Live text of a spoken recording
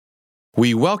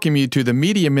We welcome you to the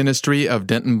media ministry of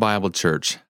Denton Bible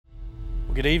Church.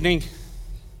 Good evening.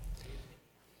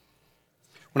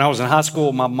 When I was in high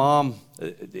school, my mom,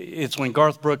 it's when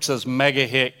Garth Brooks' mega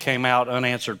hit came out,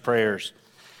 Unanswered Prayers.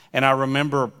 And I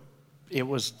remember it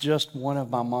was just one of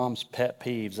my mom's pet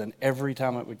peeves. And every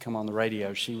time it would come on the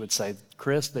radio, she would say,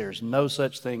 "Chris, there's no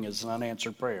such thing as an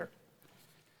unanswered prayer."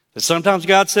 That sometimes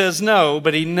God says no,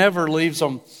 but He never leaves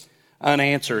them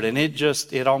unanswered. And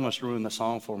it almost ruined the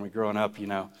song for me growing up, you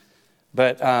know.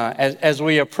 But as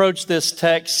we approach this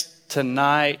text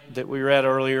tonight that we read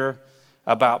earlier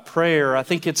about prayer, I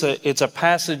think it's a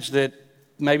passage that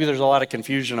maybe there's a lot of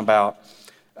confusion about.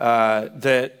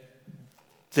 That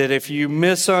if you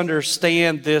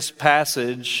misunderstand this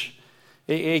passage,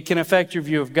 it can affect your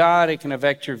view of God. It can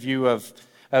affect your view of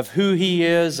who He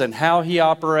is and how He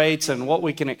operates and what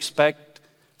we can expect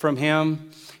from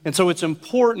Him. And so it's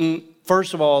important,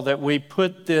 first of all, that we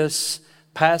put this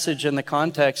passage in the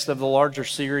context of the larger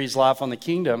series, Life on the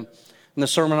Kingdom, and the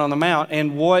Sermon on the Mount,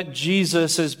 and what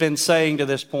Jesus has been saying to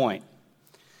this point.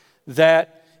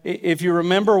 That, if you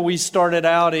remember, we started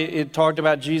out, it talked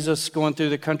about Jesus going through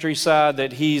the countryside,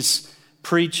 that He's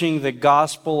preaching the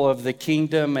gospel of the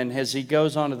kingdom, and as He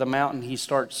goes onto the mountain, He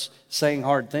starts saying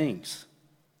hard things.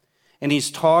 And He's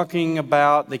talking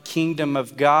about the kingdom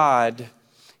of God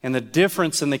and the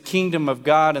difference in the kingdom of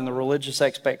God and the religious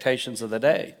expectations of the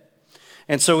day.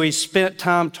 And so He spent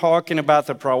time talking about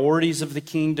the priorities of the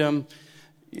kingdom,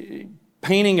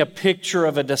 painting a picture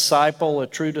of a disciple, a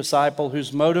true disciple,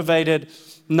 who's motivated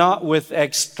not with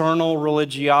external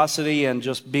religiosity and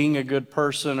just being a good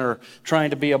person or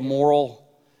trying to be a moral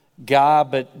guy,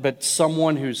 but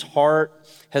someone whose heart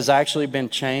has actually been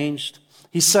changed.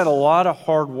 He said a lot of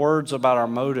hard words about our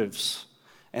motives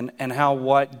and how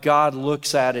what God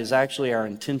looks at is actually our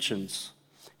intentions.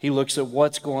 He looks at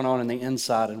what's going on in the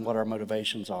inside and what our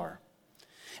motivations are.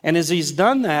 And as He's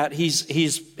done that,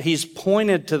 he's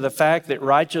pointed to the fact that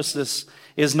righteousness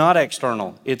is not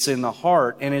external, it's in the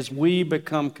heart. And as we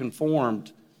become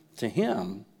conformed to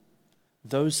Him,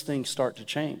 those things start to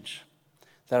change.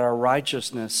 That our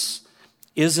righteousness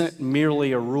isn't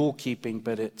merely a rule keeping,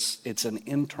 but it's an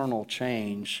internal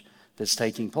change that's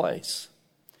taking place.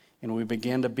 And we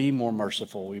begin to be more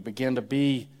merciful. We begin to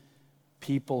be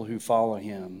people who follow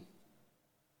Him.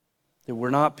 That we're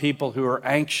not people who are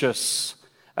anxious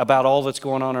about all that's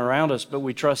going on around us, but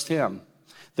we trust Him.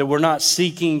 That we're not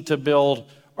seeking to build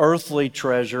earthly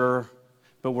treasure,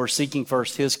 but we're seeking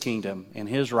first His kingdom and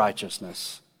His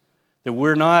righteousness. That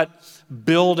we're not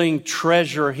building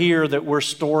treasure here, that we're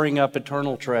storing up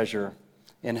eternal treasure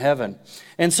in heaven.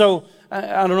 And so,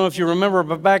 I don't know if you remember,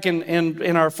 but back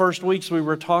in our first weeks, we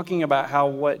were talking about how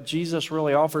what Jesus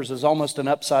really offers is almost an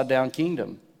upside-down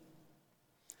kingdom.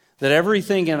 That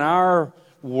everything in our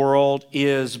world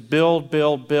is build,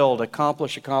 build, build,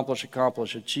 accomplish, accomplish,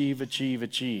 accomplish, achieve, achieve,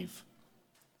 achieve.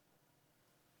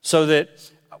 So that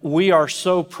we are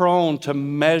so prone to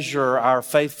measure our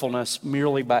faithfulness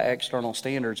merely by external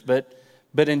standards.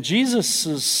 But in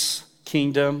Jesus'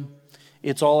 kingdom,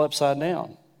 it's all upside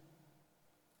down.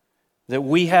 That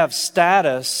we have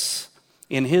status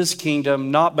in His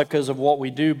kingdom not because of what we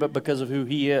do, but because of who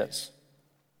He is.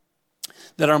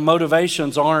 That our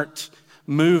motivations aren't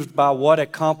moved by what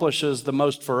accomplishes the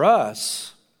most for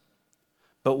us,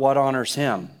 but what honors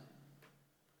Him.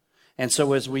 And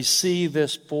so as we see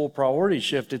this full priority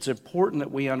shift, it's important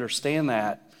that we understand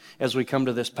that as we come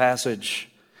to this passage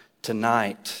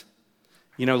tonight.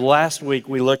 You know, last week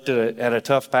we looked at a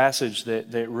tough passage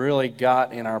that really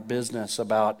got in our business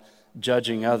about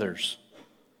judging others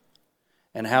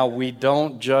and how we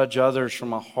don't judge others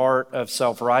from a heart of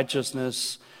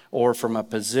self-righteousness or from a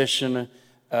position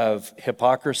of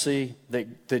hypocrisy,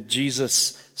 that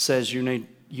Jesus says you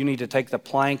need to take the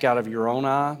plank out of your own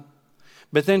eye.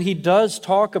 But then He does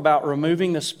talk about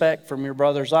removing the speck from your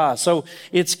brother's eye. So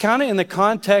it's kind of in the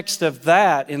context of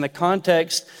that, in the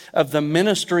context of the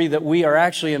ministry that we are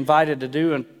actually invited to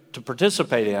do and to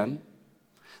participate in,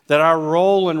 that our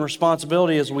role and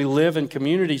responsibility as we live in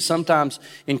community sometimes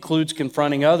includes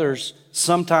confronting others,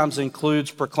 sometimes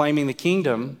includes proclaiming the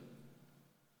kingdom.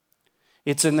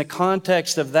 It's in the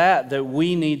context of that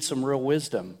we need some real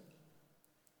wisdom.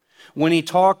 When He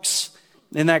talks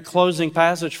in that closing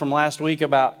passage from last week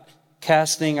about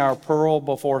casting our pearl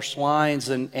before swines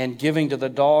and giving to the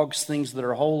dogs things that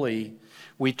are holy,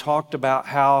 we talked about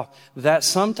how that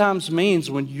sometimes means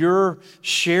when you're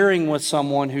sharing with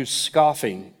someone who's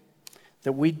scoffing,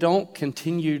 that we don't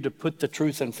continue to put the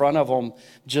truth in front of them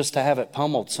just to have it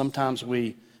pummeled. Sometimes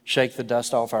we shake the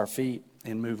dust off our feet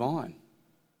and move on.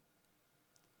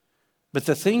 But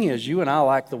the thing is, you and I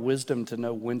lack the wisdom to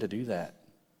know when to do that.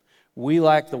 we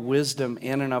lack the wisdom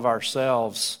in and of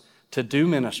ourselves to do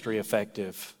ministry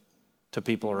effective to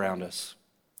people around us.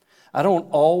 I don't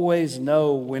always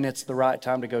know when it's the right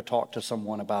time to go talk to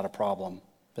someone about a problem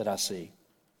that I see.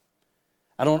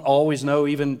 I don't always know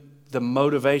even the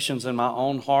motivations in my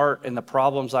own heart and the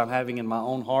problems I'm having in my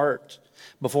own heart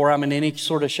before I'm in any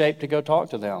sort of shape to go talk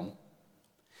to them.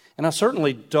 And I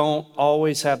certainly don't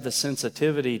always have the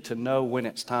sensitivity to know when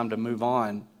it's time to move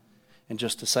on and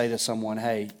just to say to someone,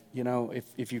 hey, you know,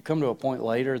 if you come to a point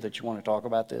later that you want to talk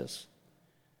about this,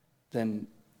 then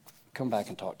come back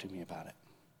and talk to me about it.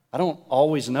 I don't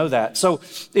always know that. So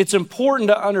it's important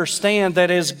to understand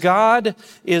that as God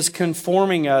is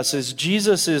conforming us, as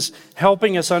Jesus is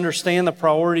helping us understand the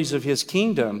priorities of His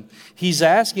kingdom, He's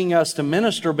asking us to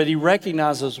minister, but He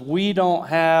recognizes we don't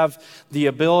have the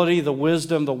ability, the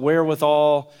wisdom, the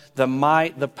wherewithal, the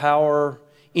might, the power,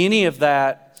 any of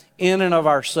that in and of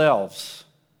ourselves.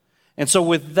 And so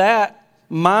with that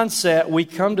mindset, we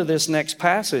come to this next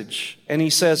passage, and He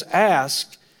says,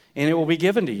 ask, and it will be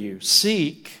given to you.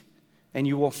 Seek, and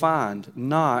you will find.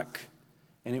 Knock,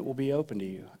 and it will be open to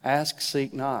you. Ask,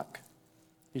 seek, knock.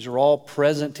 These are all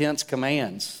present tense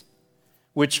commands,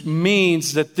 which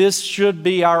means that this should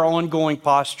be our ongoing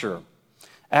posture.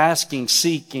 Asking,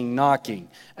 seeking, knocking.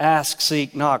 Ask,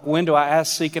 seek, knock. When do I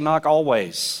ask, seek, and knock?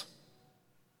 Always.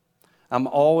 I'm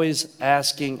always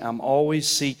asking. I'm always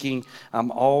seeking.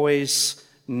 I'm always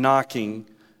knocking.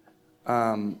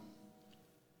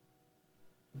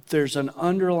 There's an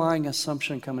underlying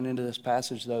assumption coming into this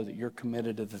passage, though, that you're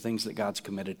committed to the things that God's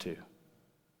committed to.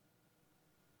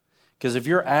 Because if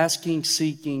you're asking,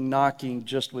 seeking, knocking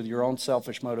just with your own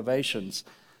selfish motivations,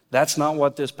 that's not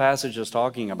what this passage is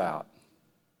talking about.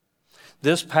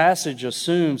 This passage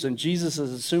assumes, and Jesus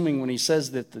is assuming when He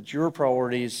says that your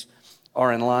priorities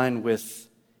are in line with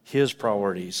His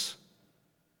priorities.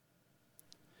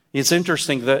 It's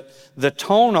interesting that the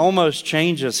tone almost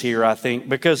changes here, I think,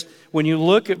 because when you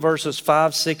look at verses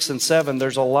 5, 6, and 7,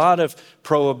 there's a lot of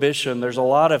prohibition. There's a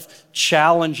lot of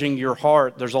challenging your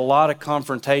heart. There's a lot of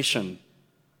confrontation.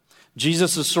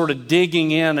 Jesus is sort of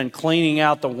digging in and cleaning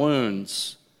out the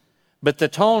wounds. But the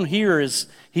tone here is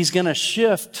He's going to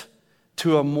shift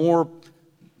to a more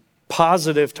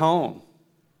positive tone.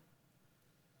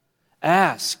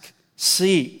 Ask,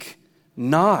 seek,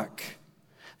 knock.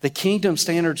 The kingdom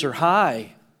standards are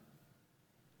high.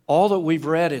 All that we've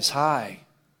read is high.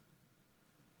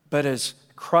 But as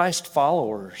Christ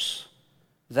followers,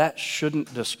 that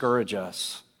shouldn't discourage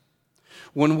us.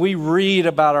 When we read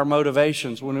about our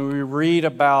motivations, when we read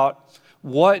about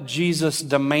what Jesus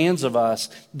demands of us,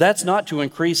 that's not to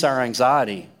increase our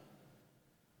anxiety.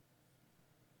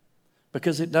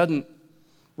 Because it doesn't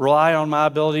rely on my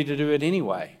ability to do it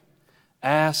anyway.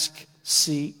 Ask,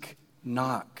 seek,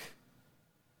 knock.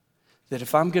 That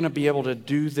if I'm going to be able to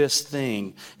do this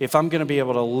thing, if I'm going to be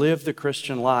able to live the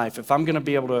Christian life, if I'm going to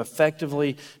be able to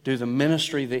effectively do the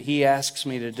ministry that He asks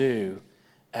me to do,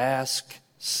 ask,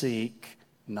 seek,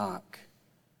 knock.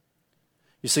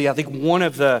 You see, I think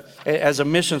as a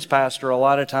missions pastor, a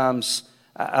lot of times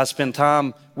I spend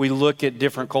time, we look at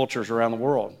different cultures around the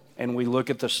world. And we look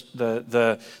at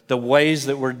the ways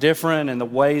that we're different and the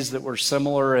ways that we're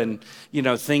similar, and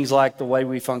things like the way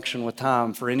we function with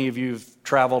time. For any of you who've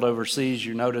traveled overseas,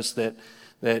 you notice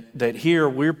that here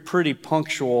we're pretty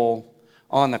punctual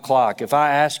on the clock. If I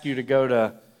ask you to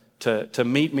go to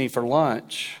meet me for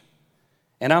lunch,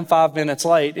 and I'm 5 minutes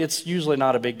late, it's usually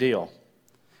not a big deal.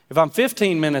 If I'm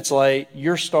 15 minutes late,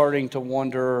 you're starting to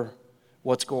wonder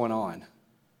what's going on.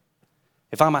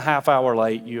 If I'm a half hour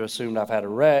late, you assumed I've had a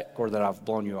wreck or that I've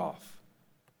blown you off.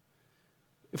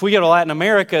 If we go to Latin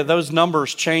America, those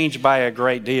numbers change by a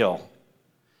great deal.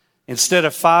 Instead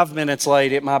of 5 minutes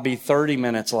late, it might be 30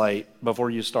 minutes late before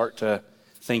you start to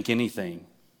think anything.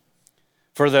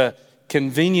 For the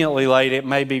conveniently late, it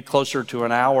may be closer to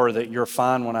an hour that you're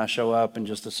fine when I show up and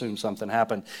just assume something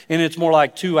happened. And it's more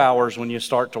like 2 hours when you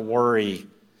start to worry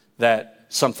that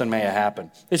something may have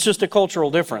happened. It's just a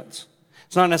cultural difference.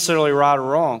 It's not necessarily right or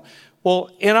wrong. Well,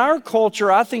 in our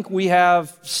culture, I think we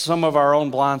have some of our own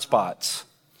blind spots.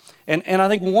 And I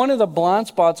think one of the blind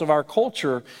spots of our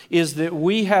culture is that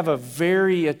we have a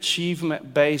very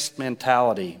achievement-based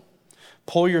mentality.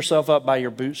 Pull yourself up by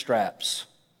your bootstraps.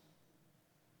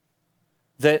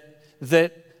 That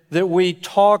we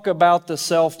talk about the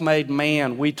self-made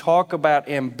man. We talk about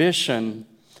ambition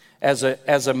as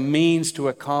a means to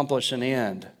accomplish an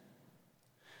end.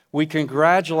 We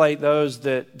congratulate those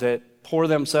that pour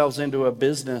themselves into a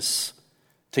business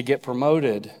to get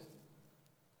promoted.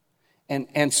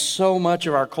 And so much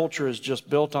of our culture is just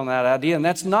built on that idea. And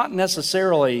that's not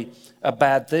necessarily a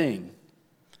bad thing.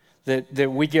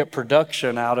 that we get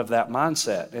production out of that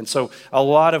mindset. And so a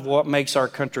lot of what makes our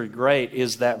country great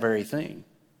is that very thing.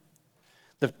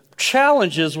 The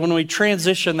challenge is when we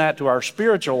transition that to our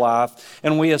spiritual life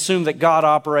and we assume that God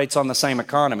operates on the same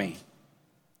economy.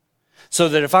 So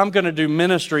that if I'm going to do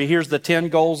ministry, here's the 10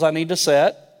 goals I need to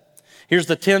set. Here's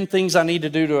the 10 things I need to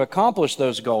do to accomplish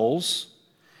those goals.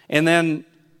 And then,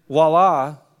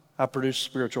 voila, I produce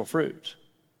spiritual fruit.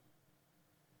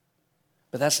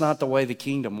 But that's not the way the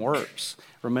kingdom works.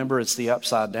 Remember, it's the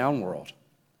upside down world.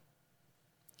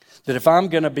 That if I'm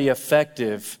going to be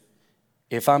effective,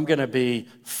 if I'm going to be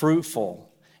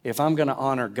fruitful, if I'm going to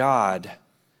honor God,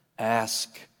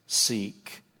 ask,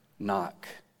 seek, knock.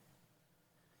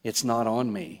 It's not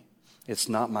on me. It's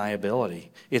not my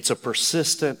ability. It's a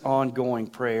persistent, ongoing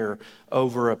prayer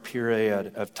over a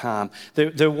period of time.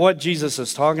 What Jesus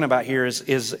is talking about here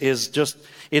is just,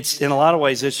 it's in a lot of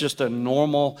ways, it's just a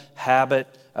normal habit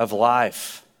of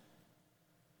life.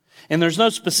 And there's no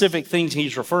specific things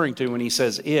he's referring to when he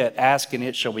says it, ask and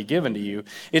it shall be given to you.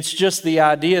 It's just the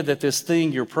idea that this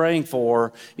thing you're praying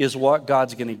for is what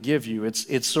God's going to give you.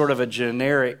 It's sort of a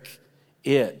generic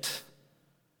it.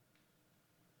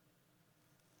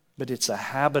 But it's a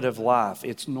habit of life.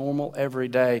 It's normal every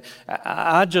day.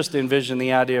 I just envision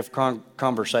the idea of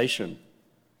conversation.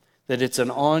 That it's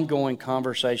an ongoing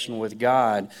conversation with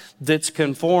God that's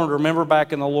conformed. Remember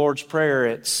back in the Lord's Prayer,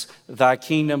 it's thy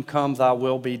kingdom come, thy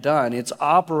will be done. It's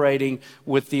operating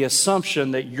with the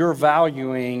assumption that you're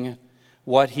valuing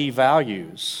what he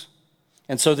values.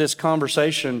 And so this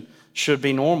conversation should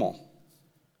be normal.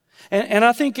 And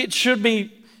I think it should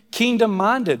be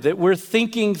kingdom-minded, that we're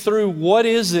thinking through what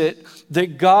is it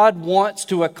that God wants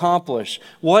to accomplish?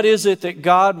 What is it that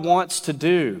God wants to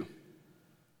do?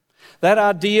 That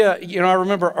idea, I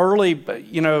remember early,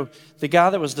 the guy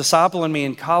that was discipling me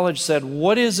in college said,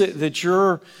 what is it that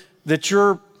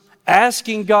you're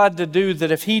asking God to do that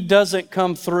if he doesn't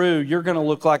come through, you're going to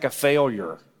look like a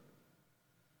failure?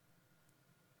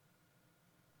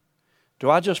 Do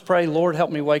I just pray, Lord,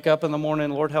 help me wake up in the morning,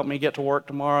 Lord, help me get to work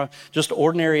tomorrow, just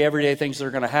ordinary everyday things that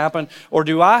are going to happen? Or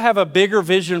do I have a bigger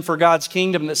vision for God's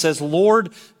kingdom that says,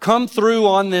 Lord, come through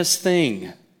on this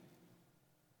thing?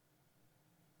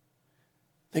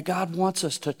 That God wants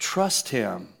us to trust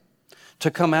him,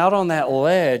 to come out on that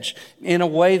ledge in a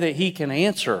way that he can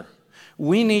answer.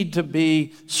 We need to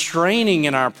be straining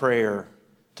in our prayer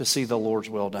to see the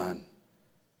Lord's will done.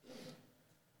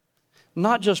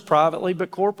 Not just privately,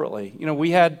 but corporately.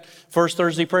 We had First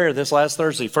Thursday prayer this last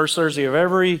Thursday. First Thursday of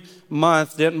every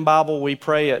month, Denton Bible, we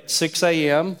pray at 6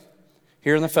 a.m.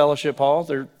 here in the fellowship hall.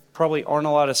 There probably aren't a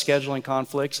lot of scheduling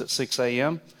conflicts at 6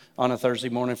 a.m. on a Thursday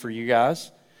morning for you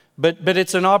guys. But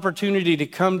it's an opportunity to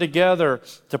come together,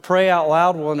 to pray out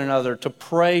loud with one another, to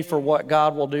pray for what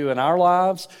God will do in our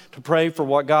lives, to pray for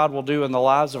what God will do in the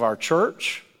lives of our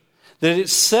church. That it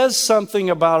says something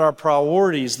about our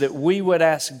priorities, that we would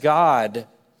ask God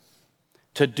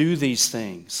to do these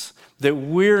things. That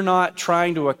we're not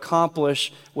trying to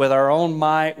accomplish with our own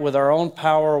might, with our own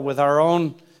power, with our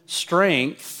own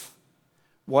strength,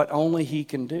 what only he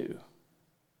can do.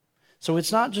 So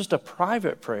it's not just a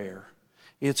private prayer,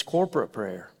 it's corporate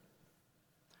prayer.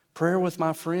 Prayer with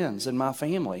my friends and my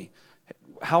family.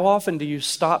 How often do you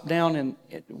stop down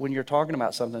when you're talking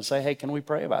about something and say, hey, can we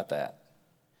pray about that?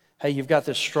 Hey, you've got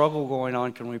this struggle going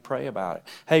on. Can we pray about it?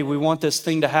 Hey, we want this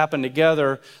thing to happen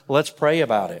together. Let's pray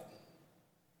about it.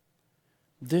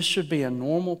 This should be a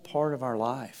normal part of our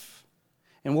life.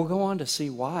 And we'll go on to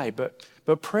see why. But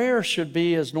prayer should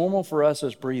be as normal for us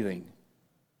as breathing.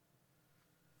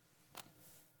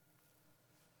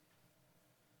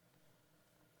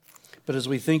 But as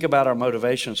we think about our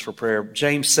motivations for prayer,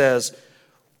 James says,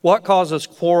 what causes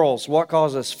quarrels? What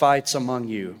causes fights among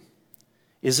you?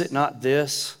 Is it not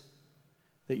this,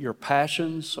 that your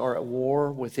passions are at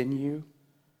war within you?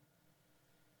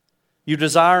 You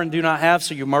desire and do not have,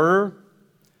 so you murder.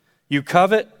 You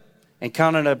covet and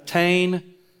cannot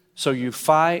obtain, so you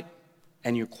fight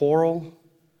and you quarrel.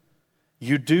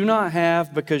 You do not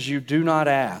have because you do not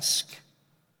ask.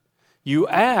 You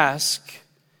ask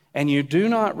and you do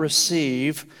not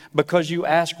receive because you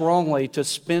ask wrongly to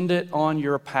spend it on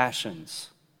your passions.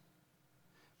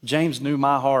 James knew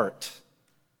my heart.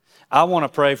 I want to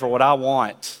pray for what I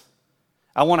want.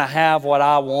 I want to have what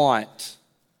I want.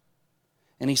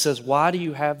 And he says, why do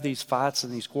you have these fights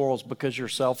and these quarrels? Because you're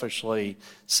selfishly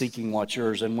seeking what's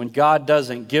yours. And when God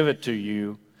doesn't give it to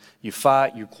you, you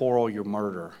fight, you quarrel, you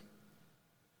murder.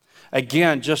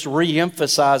 Again, just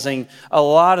re-emphasizing a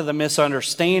lot of the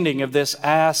misunderstanding of this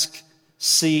ask,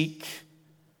 seek,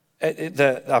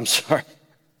 a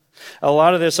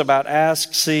lot of this about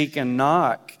ask, seek, and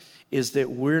knock is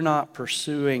that we're not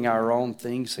pursuing our own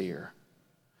things here.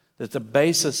 That the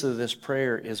basis of this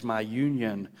prayer is my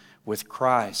union with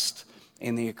Christ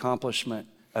and the accomplishment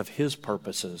of His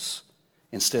purposes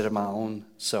instead of my own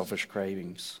selfish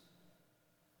cravings.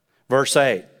 Verse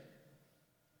 8.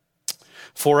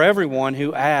 For everyone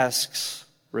who asks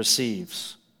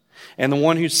receives, and the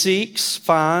one who seeks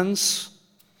finds,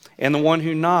 and the one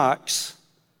who knocks,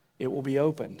 it will be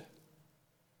opened.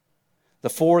 The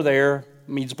for there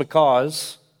means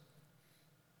because.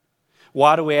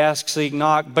 Why do we ask, seek,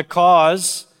 knock?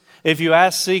 Because if you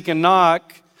ask, seek, and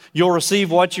knock, you'll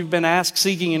receive what you've been asked,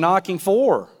 seeking, and knocking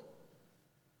for.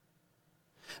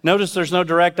 Notice there's no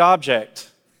direct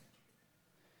object.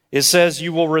 It says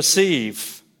you will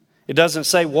receive. It doesn't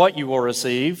say what you will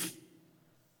receive.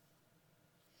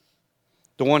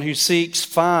 The one who seeks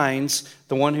finds.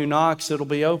 The one who knocks, it'll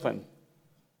be open.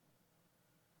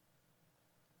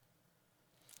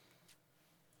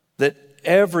 That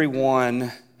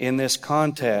everyone in this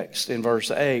context, in verse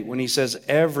 8, when he says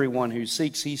everyone who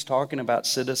seeks, he's talking about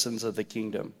citizens of the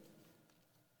kingdom.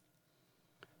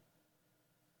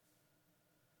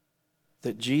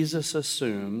 That Jesus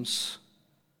assumes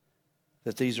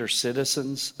that these are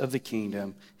citizens of the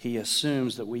kingdom. He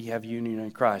assumes that we have union in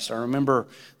Christ. I remember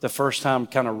the first time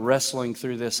kind of wrestling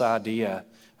through this idea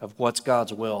of what's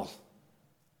God's will.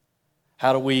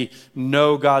 How do we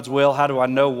know God's will? How do I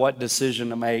know what decision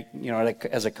to make? You know,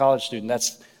 as a college student,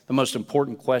 that's the most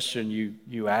important question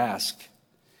you ask.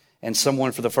 And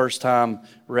someone for the first time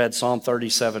read Psalm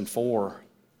 37:4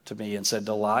 to me and said,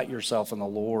 delight yourself in the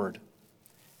Lord,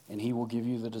 and He will give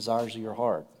you the desires of your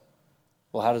heart.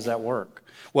 Well, how does that work?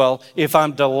 Well, if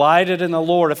I'm delighted in the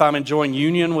Lord, if I'm enjoying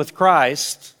union with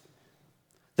Christ,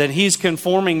 then He's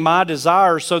conforming my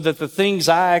desires so that the things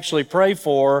I actually pray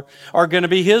for are going to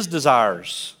be His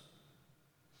desires.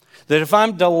 That if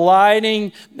I'm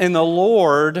delighting in the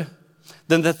Lord,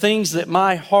 then the things that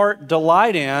my heart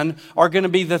delight in are going to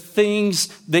be the things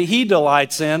that He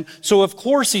delights in. So of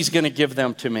course He's going to give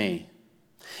them to me.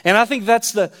 And I think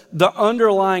that's the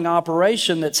underlying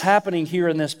operation that's happening here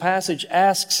in this passage.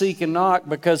 Ask, seek, and knock,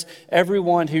 because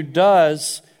everyone who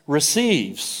does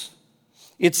receives.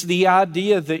 It's the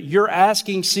idea that you're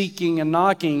asking, seeking, and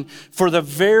knocking for the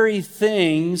very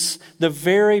things, the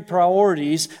very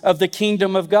priorities of the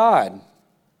kingdom of God.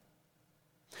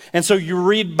 And so you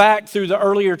read back through the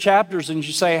earlier chapters and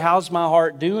you say, how's my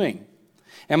heart doing?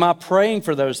 Am I praying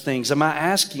for those things? Am I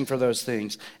asking for those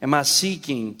things? Am I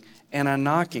seeking and I'm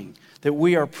knocking? That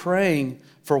we are praying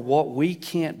for what we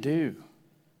can't do.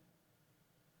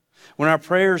 When our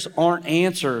prayers aren't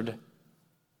answered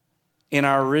in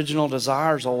our original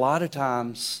desires, a lot of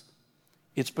times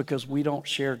it's because we don't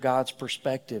share God's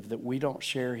perspective, that we don't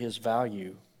share His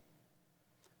value,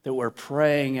 that we're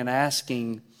praying and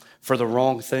asking for the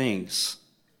wrong things,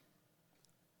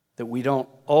 that we don't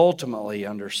ultimately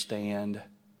understand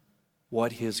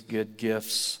what His good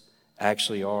gifts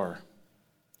actually are.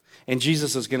 And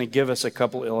Jesus is going to give us a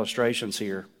couple illustrations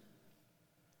here.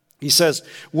 He says,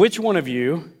 which one of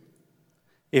you,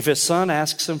 if his son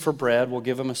asks him for bread, will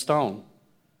give him a stone?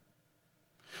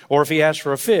 Or if he asks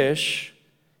for a fish,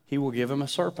 he will give him a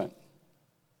serpent?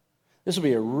 This would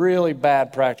be a really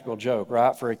bad practical joke,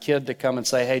 right? For a kid to come and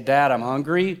say, hey, Dad, I'm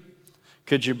hungry.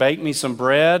 Could you bake me some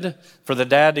bread? For the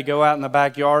dad to go out in the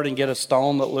backyard and get a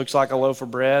stone that looks like a loaf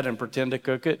of bread and pretend to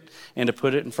cook it and to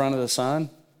put it in front of the son?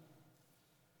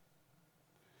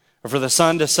 Or for the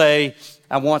son to say,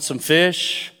 I want some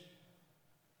fish.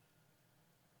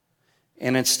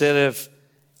 And instead of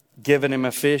giving him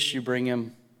a fish, you bring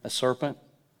him a serpent.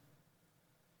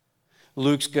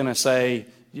 Luke's going to say,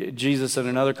 Jesus in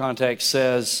another context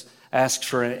says, asks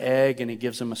for an egg and he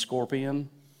gives him a scorpion.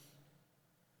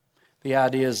 The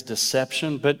idea is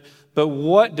deception. But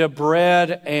what do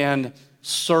bread and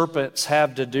serpents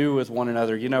have to do with one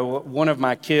another? You know, one of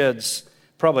my kids,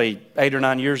 probably 8 or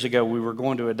 9 years ago, we were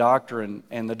going to a doctor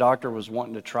and the doctor was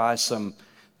wanting to try some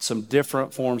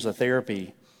different forms of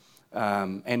therapy.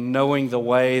 And knowing the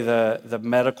way the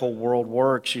medical world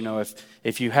works, you know,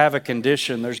 if you have a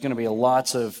condition, there's going to be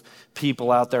lots of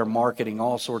people out there marketing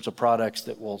all sorts of products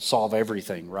that will solve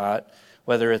everything, right?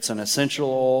 Whether it's an essential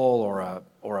oil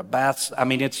or a bath. I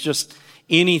mean, it's just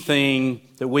anything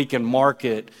that we can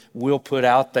market, we'll put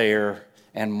out there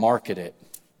and market it.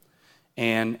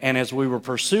 And as we were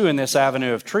pursuing this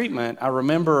avenue of treatment, I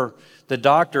remember the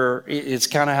doctor, it's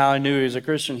kind of how I knew he was a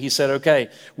Christian. He said, okay,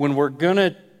 when we're going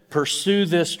to pursue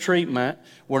this treatment,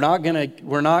 we're not going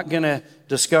to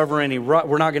discover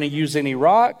we're not going to use any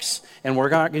rocks, and we're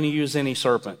not going to use any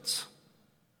serpents.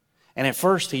 And at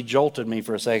first he jolted me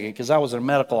for a second because I was in a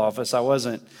medical office. I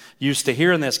wasn't used to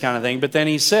hearing this kind of thing. But then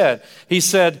he said,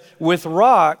 with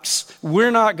rocks,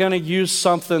 we're not going to use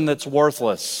something that's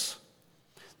worthless.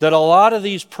 That a lot of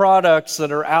these products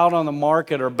that are out on the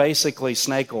market are basically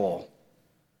snake oil.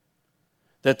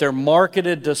 That they're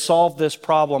marketed to solve this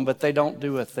problem, but they don't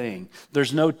do a thing.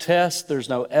 There's no test, there's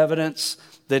no evidence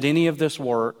that any of this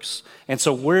works. And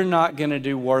so we're not going to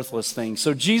do worthless things.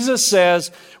 So Jesus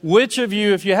says, which of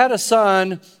you, if you had a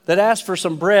son that asked for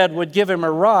some bread, would give him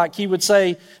a rock? He would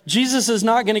say, Jesus is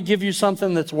not going to give you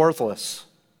something that's worthless.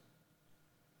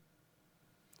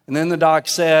 And then the doc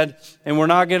said, and we're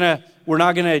not going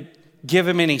to give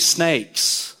him any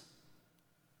snakes.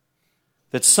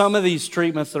 That some of these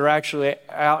treatments that are actually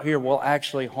out here will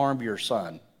actually harm your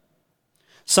son.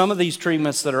 Some of these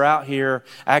treatments that are out here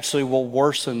actually will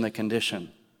worsen the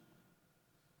condition.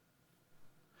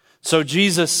 So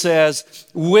Jesus says,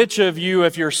 which of you,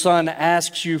 if your son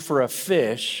asks you for a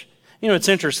fish, it's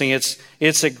interesting. It's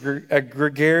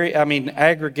agrarian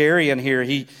here.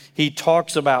 He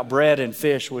talks about bread and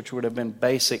fish, which would have been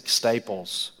basic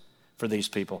staples for these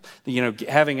people.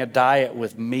 Having a diet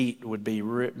with meat would be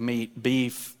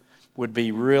beef would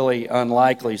be really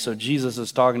unlikely. So Jesus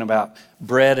is talking about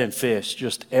bread and fish,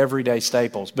 just everyday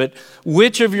staples. But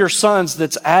which of your sons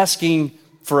that's asking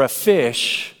for a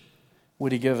fish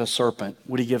would he give a serpent?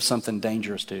 Would he give something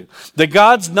dangerous to? The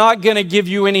God's not going to give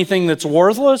you anything that's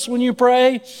worthless when you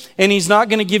pray, and he's not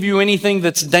going to give you anything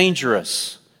that's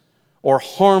dangerous or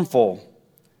harmful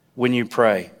when you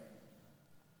pray.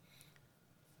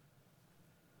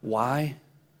 Why?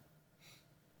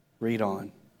 Read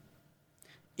on.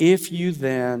 If you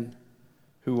then,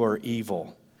 who are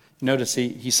evil. Notice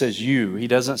he says you. He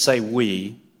doesn't say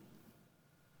we.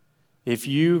 If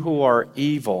you who are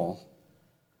evil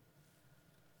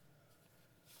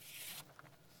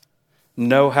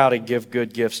know how to give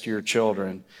good gifts to your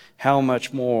children, how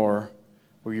much more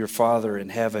will your Father in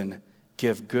heaven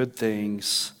give good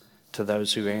things to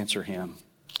those who answer him?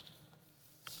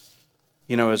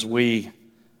 As we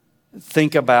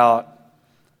think about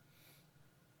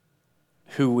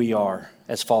who we are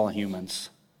as fallen humans.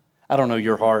 I don't know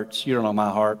your hearts. You don't know my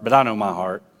heart, but I know my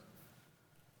heart.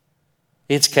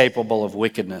 It's capable of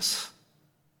wickedness.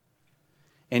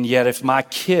 And yet if my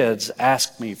kids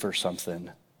ask me for something,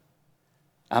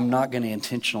 I'm not going to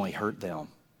intentionally hurt them.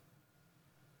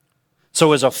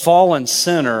 So as a fallen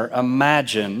sinner,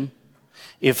 imagine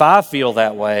if I feel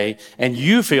that way and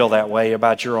you feel that way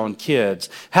about your own kids.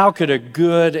 How could a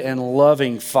good and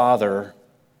loving father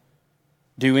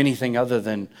do anything other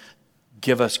than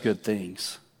give us good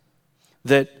things?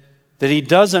 That he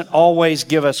doesn't always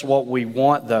give us what we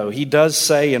want, though. He does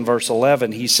say in verse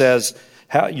 11, he says,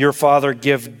 your Father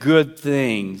give good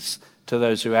things to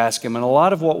those who ask him. And a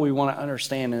lot of what we want to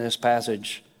understand in this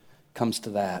passage comes to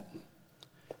that.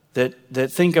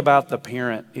 That think about the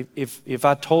parent. If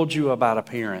I told you about a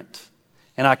parent,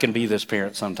 and I can be this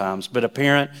parent sometimes, but a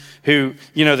parent who,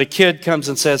 the kid comes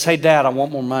and says, hey, Dad, I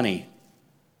want more money.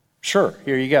 Sure,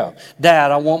 here you go.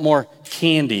 Dad, I want more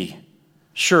candy.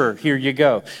 Sure, here you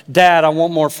go. Dad, I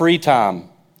want more free time.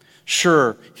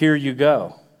 Sure, here you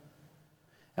go.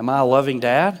 Am I a loving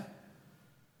dad?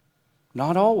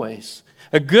 Not always.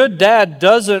 A good dad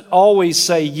doesn't always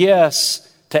say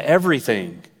yes to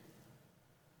everything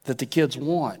that the kids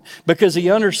want, because he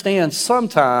understands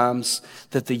sometimes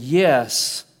that the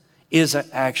yes isn't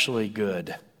actually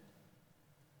good.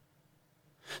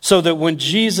 So that when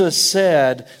Jesus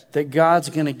said that God's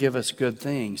going to give us good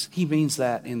things, he means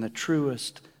that in the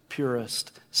truest,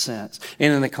 purest sense.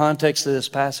 And in the context of this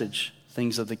passage,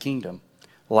 things of the kingdom,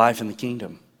 life in the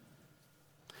kingdom.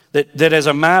 That as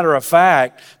a matter of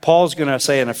fact, Paul's going to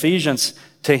say in Ephesians,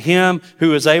 to him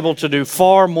who is able to do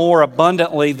far more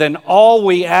abundantly than all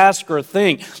we ask or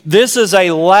think. This is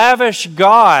a lavish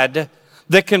God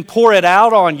that can pour it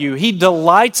out on you. He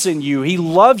delights in you. He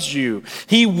loves you.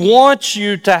 He wants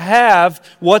you to have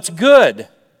what's good,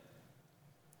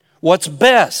 what's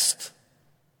best.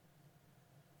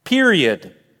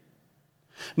 Period.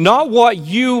 Not what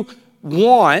you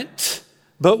want,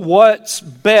 but what's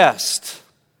best.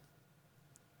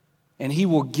 And he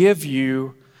will give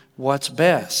you what's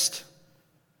best.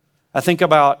 I think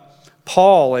about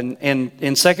Paul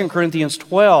in 2 Corinthians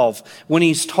 12 when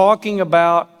he's talking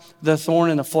about the thorn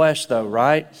in the flesh, though,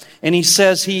 right? And he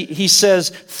says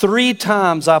 3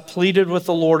 times I pleaded with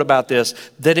the Lord about this,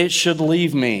 that it should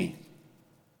leave me.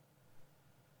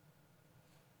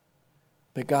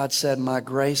 But God said, my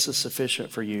grace is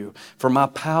sufficient for you, for my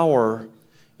power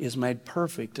is made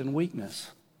perfect in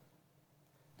weakness.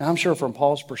 Now, I'm sure from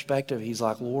Paul's perspective, he's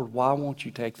like, Lord, why won't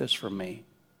you take this from me?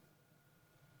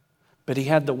 But he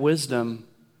had the wisdom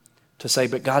to say,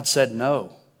 but God said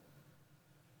no.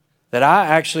 That I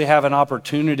actually have an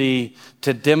opportunity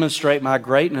to demonstrate my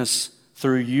greatness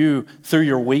through you, through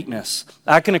your weakness.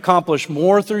 I can accomplish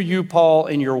more through you, Paul,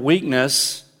 in your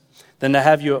weakness than to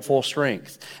have you at full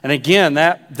strength. And again,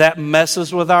 that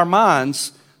messes with our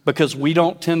minds because we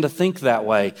don't tend to think that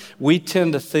way. We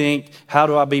tend to think, how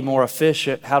do I be more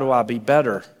efficient? How do I be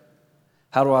better?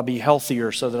 How do I be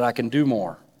healthier so that I can do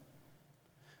more?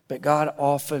 But God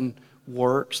often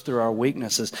works through our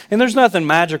weaknesses. And there's nothing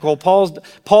magical.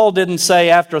 Paul didn't say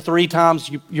after 3 times,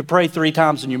 you pray 3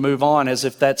 times and you move on, as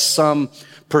if that's some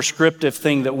prescriptive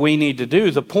thing that we need to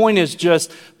do. The point is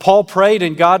just, Paul prayed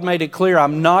and God made it clear,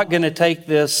 I'm not going to take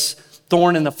this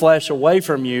thorn in the flesh away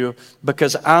from you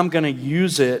because I'm going to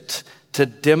use it to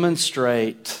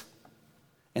demonstrate.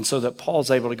 And so that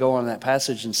Paul's able to go on that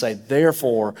passage and say,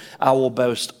 therefore, I will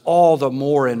boast all the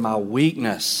more in my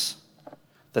weakness,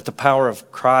 that the power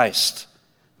of Christ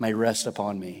may rest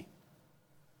upon me.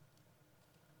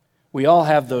 We all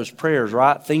have those prayers,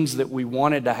 right? Things that we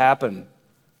wanted to happen.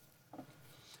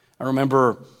 I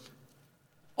remember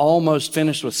almost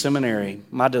finished with seminary.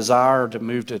 My desire to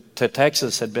move to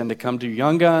Texas had been to come to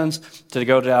Young Guns, to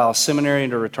go to Dallas Seminary,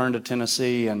 and to return to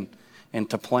Tennessee and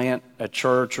to plant a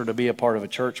church or to be a part of a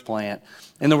church plant.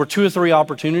 And there were 2 or 3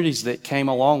 opportunities that came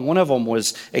along. One of them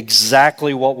was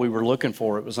exactly what we were looking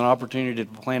for. It was an opportunity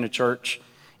to plant a church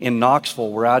in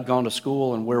Knoxville where I'd gone to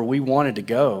school and where we wanted to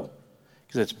go.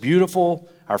 Because it's beautiful.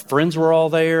 Our friends were all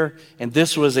there. And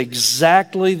this was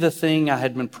exactly the thing I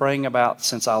had been praying about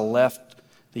since I left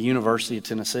the University of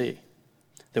Tennessee.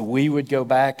 That we would go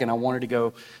back, and I wanted to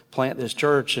go plant this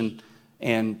church.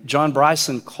 And John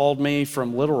Bryson called me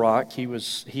from Little Rock.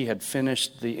 He had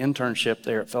finished the internship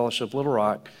there at Fellowship Little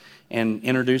Rock and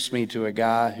introduced me to a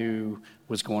guy who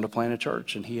was going to plant a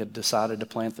church, and he had decided to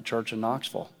plant the church in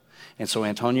Knoxville. And so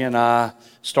Antonia and I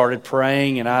started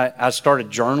praying, and I started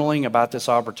journaling about this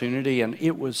opportunity, and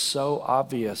it was so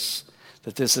obvious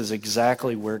that this is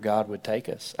exactly where God would take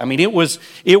us. I mean, it was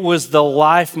the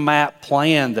life map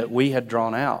plan that we had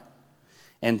drawn out.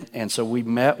 And so we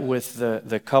met with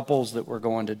the couples that were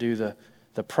going to do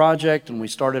the project, and we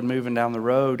started moving down the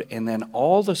road. And then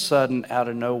all of a sudden, out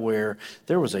of nowhere,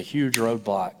 there was a huge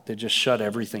roadblock that just shut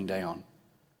everything down.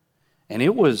 And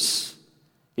it was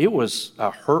a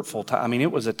hurtful time. I mean,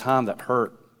 it was a time that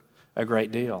hurt a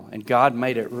great deal. And God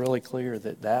made it really clear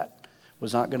that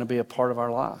was not going to be a part of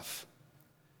our life.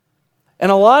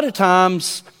 And a lot of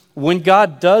times, when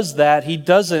God does that, He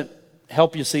doesn't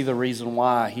help you see the reason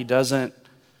why. He doesn't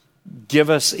give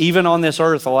us, even on this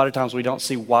earth, a lot of times we don't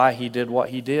see why He did what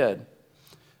He did.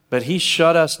 But He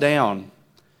shut us down.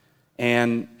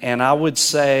 And I would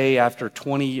say after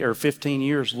 20 or 15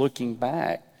 years looking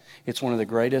back, it's one of the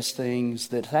greatest things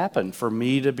that happened for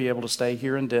me to be able to stay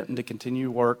here in Denton, to continue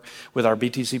to work with our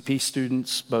BTCP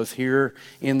students, both here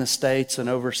in the States and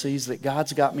overseas, that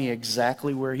God's got me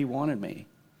exactly where He wanted me.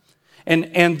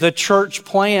 And the church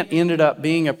plant ended up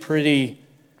being a pretty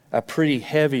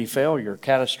heavy failure,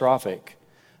 catastrophic.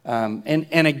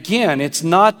 And again, it's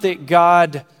not that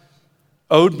God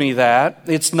owed me that.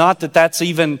 It's not that that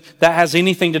has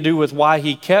anything to do with why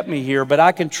He kept me here, but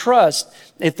I can trust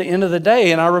at the end of the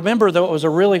day. And I remember, though it was a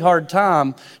really hard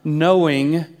time,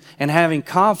 knowing and having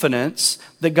confidence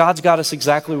that God's got us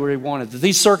exactly where He wanted. That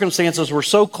these circumstances were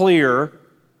so clear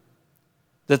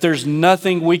that there's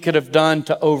nothing we could have done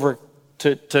to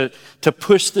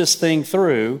push this thing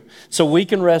through, so we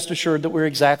can rest assured that we're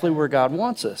exactly where God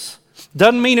wants us.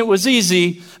 Doesn't mean it was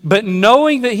easy, but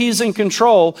knowing that He's in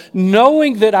control,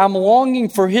 knowing that I'm longing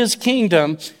for His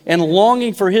kingdom and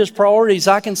longing for His priorities,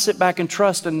 I can sit back and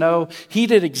trust and know He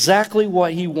did exactly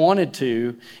what He wanted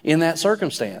to in that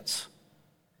circumstance.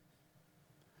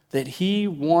 That He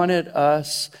wanted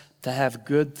us to have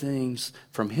good things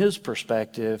from His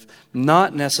perspective,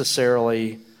 not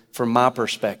necessarily from my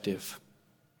perspective.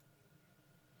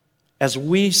 As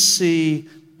we see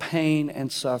pain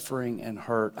and suffering and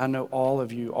hurt, I know all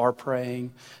of you are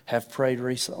praying, have prayed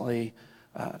recently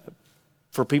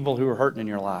for people who are hurting in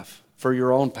your life, for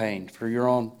your own pain, for your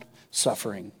own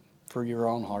suffering, for your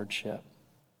own hardship.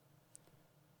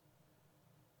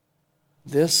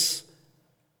 This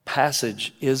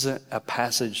passage isn't a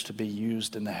passage to be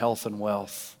used in the health and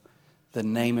wealth, the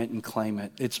name it and claim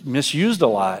it. It's misused a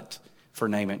lot for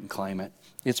name it and claim it.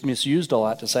 It's misused a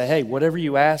lot to say, hey, whatever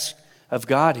you ask of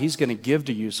God, He's going to give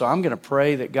to you. So I'm going to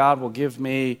pray that God will give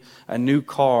me a new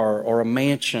car or a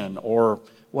mansion or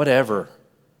whatever.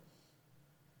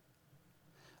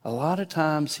 A lot of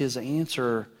times His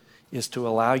answer is to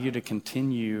allow you to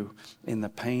continue in the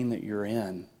pain that you're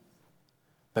in,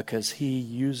 because He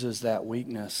uses that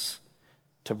weakness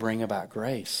to bring about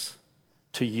grace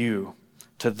to you,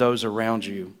 to those around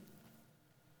you.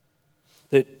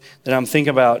 That I'm thinking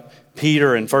about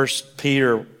Peter in 1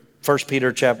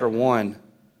 Peter chapter 1.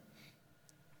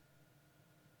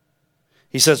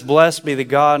 He says, "Blessed be the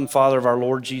God and Father of our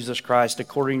Lord Jesus Christ.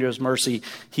 According to his mercy,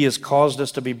 he has caused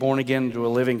us to be born again into a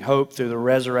living hope through the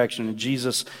resurrection of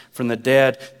Jesus from the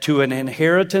dead, to an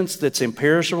inheritance that's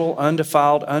imperishable,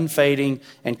 undefiled, unfading,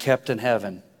 and kept in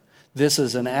heaven." This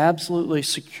is an absolutely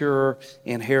secure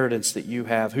inheritance that you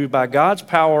have, who by God's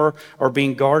power are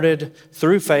being guarded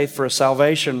through faith for a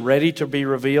salvation ready to be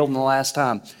revealed in the last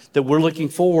time. That we're looking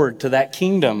forward to that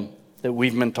kingdom that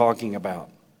we've been talking about.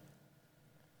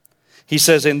 He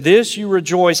says, "In this you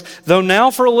rejoice, though now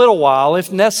for a little while,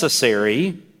 if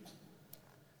necessary,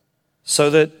 so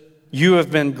that you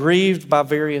have been grieved by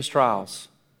various trials."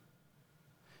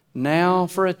 Now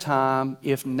for a time,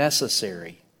 if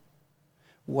necessary.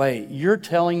 Wait, you're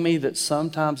telling me that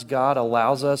sometimes God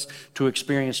allows us to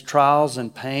experience trials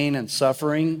and pain and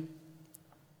suffering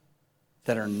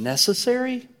that are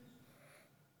necessary?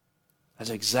 That's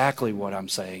exactly what I'm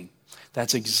saying.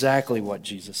 That's exactly what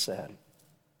Jesus said.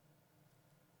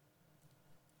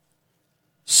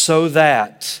 So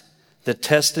that the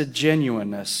tested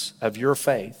genuineness of your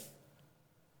faith,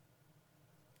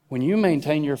 when you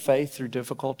maintain your faith through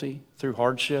difficulty, through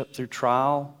hardship, through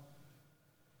trial,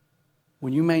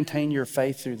 when you maintain your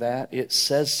faith through that, it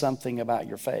says something about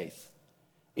your faith.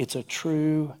 It's a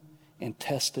true and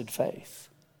tested faith.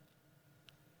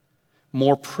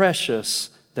 More precious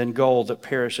than gold that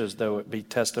perishes though it be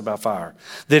tested by fire.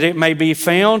 That it may be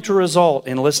found to result,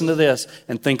 and listen to this,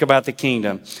 and think about the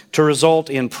kingdom, to result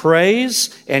in praise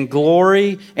and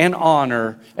glory and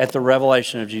honor at the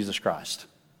revelation of Jesus Christ.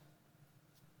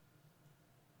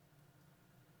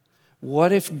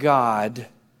 What if God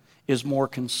is more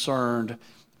concerned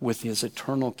with his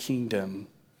eternal kingdom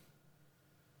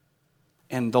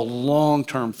and the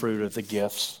long-term fruit of the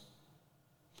gifts,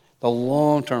 the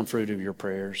long-term fruit of your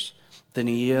prayers, than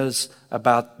he is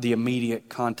about the immediate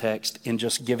context in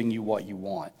just giving you what you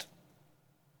want?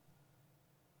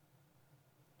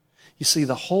 You see,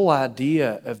 the whole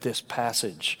idea of this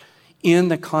passage in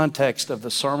the context of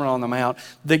the Sermon on the Mount,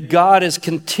 that God is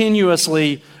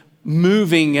continuously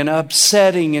moving and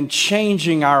upsetting and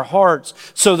changing our hearts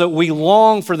so that we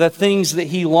long for the things that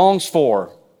he longs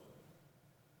for.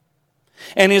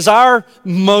 And as our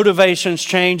motivations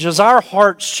change, as our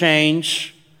hearts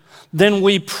change, then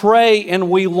we pray and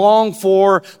we long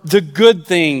for the good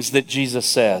things that Jesus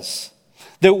says.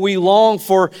 That we long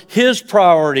for his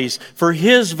priorities, for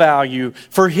his value,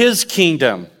 for his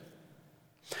kingdom.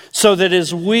 So that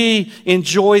as we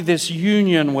enjoy this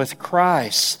union with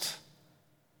Christ,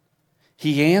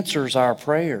 he answers our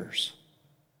prayers.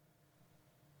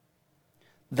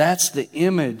 That's the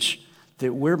image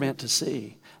that we're meant to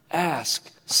see.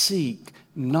 Ask, seek,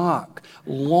 knock,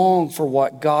 long for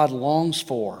what God longs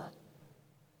for.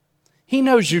 He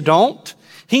knows you don't.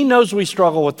 He knows we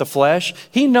struggle with the flesh.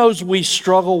 He knows we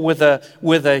struggle with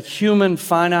a human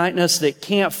finiteness that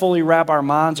can't fully wrap our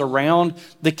minds around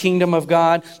the kingdom of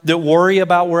God, that worry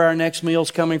about where our next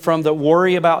meal's coming from, that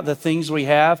worry about the things we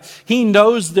have. He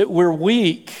knows that we're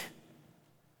weak.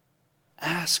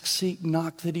 Ask, seek,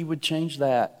 knock that he would change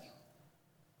that.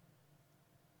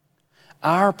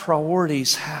 Our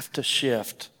priorities have to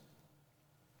shift.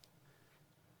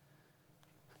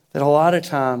 That a lot of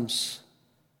times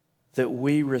that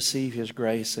we receive his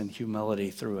grace and humility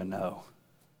through a no.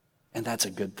 And that's a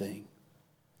good thing.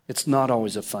 It's not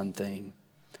always a fun thing,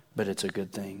 but it's a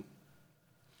good thing.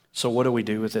 So what do we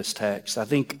do with this text? I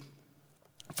think,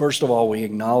 first of all, we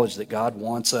acknowledge that God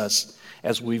wants us,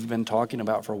 as we've been talking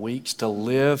about for weeks, to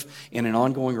live in an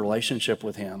ongoing relationship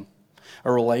with him.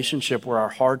 A relationship where our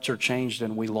hearts are changed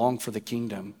and we long for the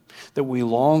kingdom. That we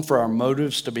long for our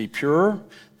motives to be pure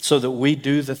so that we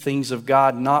do the things of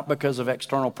God not because of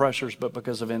external pressures but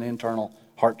because of an internal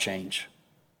heart change.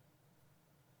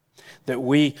 That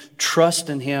we trust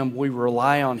in him, we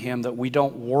rely on him, that we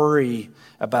don't worry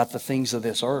about the things of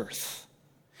this earth.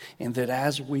 And that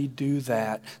as we do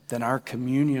that, then our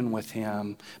communion with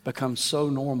him becomes so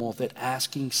normal that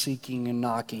asking, seeking, and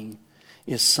knocking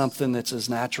is something that's as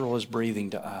natural as breathing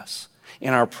to us.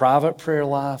 In our private prayer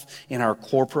life, in our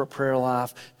corporate prayer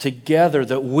life, together,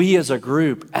 that we as a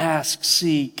group ask,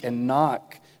 seek, and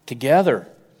knock together.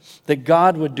 That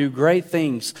God would do great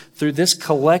things through this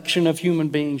collection of human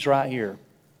beings right here.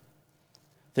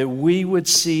 That we would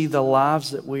see the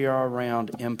lives that we are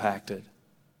around impacted.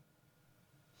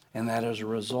 And that as a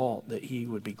result, that he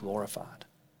would be glorified.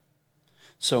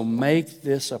 So make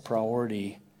this a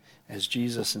priority as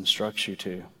Jesus instructs you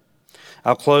to.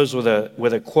 I'll close with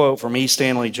a quote from E.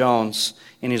 Stanley Jones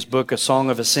in his book, A Song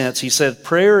of Ascents. He said,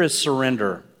 prayer is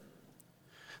surrender.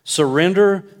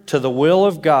 Surrender to the will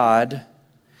of God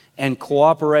and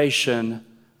cooperation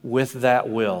with that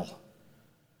will.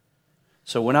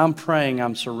 So when I'm praying,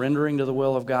 I'm surrendering to the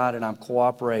will of God and I'm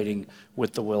cooperating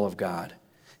with the will of God.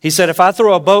 He said, if I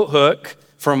throw a boat hook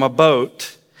from a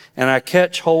boat and I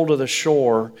catch hold of the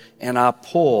shore and I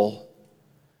pull,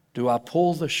 do I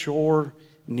pull the shore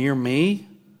near me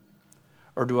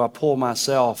or do I pull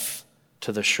myself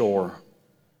to the shore?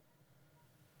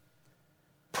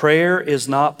 Prayer is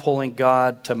not pulling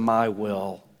God to my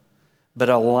will, but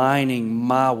aligning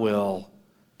my will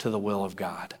to the will of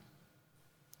God.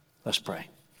 Let's pray.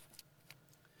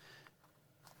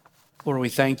 Lord, we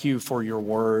thank you for your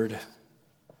word.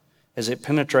 As it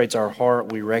penetrates our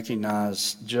heart, we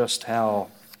recognize just how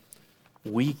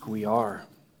weak we are.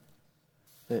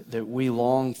 That we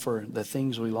long for the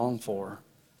things we long for.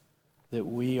 That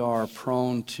we are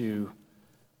prone to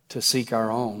seek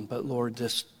our own. But Lord,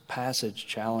 this passage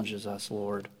challenges us,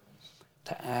 Lord,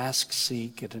 to ask,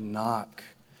 seek, and to knock,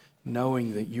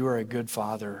 knowing that you are a good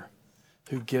Father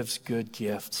who gives good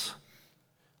gifts.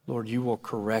 Lord, you will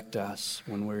correct us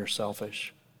when we're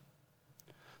selfish.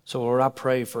 So, Lord, I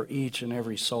pray for each and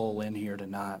every soul in here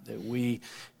tonight that we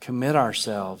commit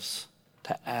ourselves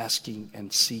to asking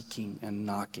and seeking and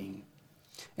knocking.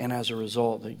 And as a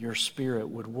result, that your Spirit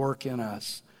would work in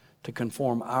us to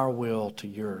conform our will to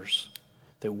yours,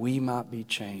 that we might be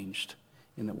changed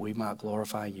and that we might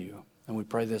glorify you. And we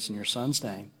pray this in your Son's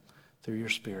name through your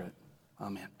Spirit.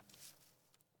 Amen.